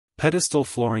Pedestal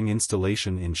flooring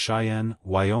installation in Cheyenne,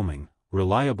 Wyoming,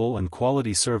 reliable and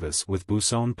quality service with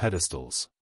Buzon Pedestals.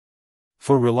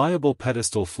 For reliable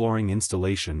pedestal flooring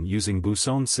installation using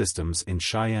Buzon systems in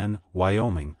Cheyenne,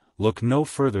 Wyoming, look no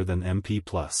further than MP+.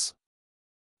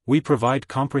 We provide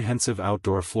comprehensive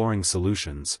outdoor flooring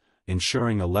solutions,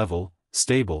 ensuring a level,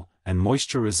 stable, and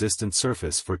moisture-resistant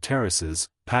surface for terraces,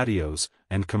 patios,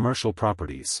 and commercial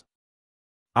properties.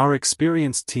 Our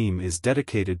experienced team is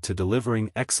dedicated to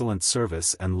delivering excellent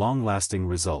service and long-lasting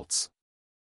results.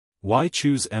 Why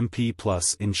choose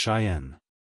MP+ in Cheyenne?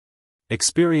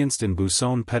 Experienced in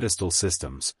Buzon Pedestal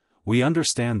Systems, we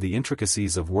understand the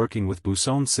intricacies of working with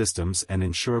Buzon systems and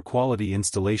ensure quality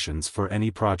installations for any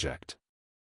project.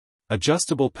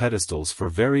 Adjustable pedestals for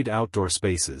varied outdoor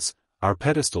spaces. Our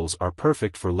pedestals are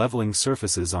perfect for leveling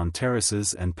surfaces on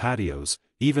terraces and patios,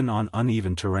 even on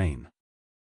uneven terrain.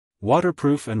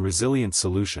 Waterproof and resilient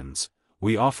solutions.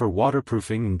 We offer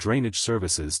waterproofing and drainage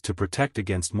services to protect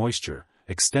against moisture,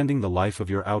 extending the life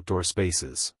of your outdoor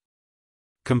spaces.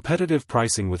 Competitive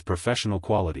pricing with professional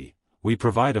quality. We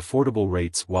provide affordable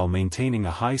rates while maintaining a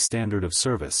high standard of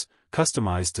service,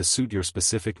 customized to suit your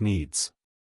specific needs.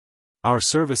 Our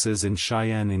services in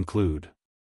Cheyenne include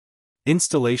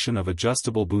installation of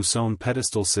adjustable Buzon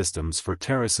pedestal systems for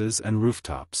terraces and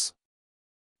rooftops,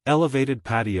 elevated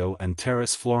patio and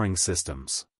terrace flooring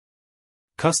systems,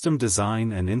 custom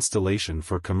design and installation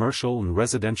for commercial and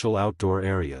residential outdoor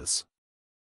areas,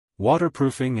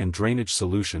 waterproofing and drainage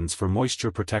solutions for moisture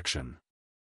protection,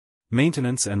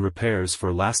 maintenance and repairs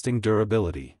for lasting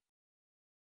durability.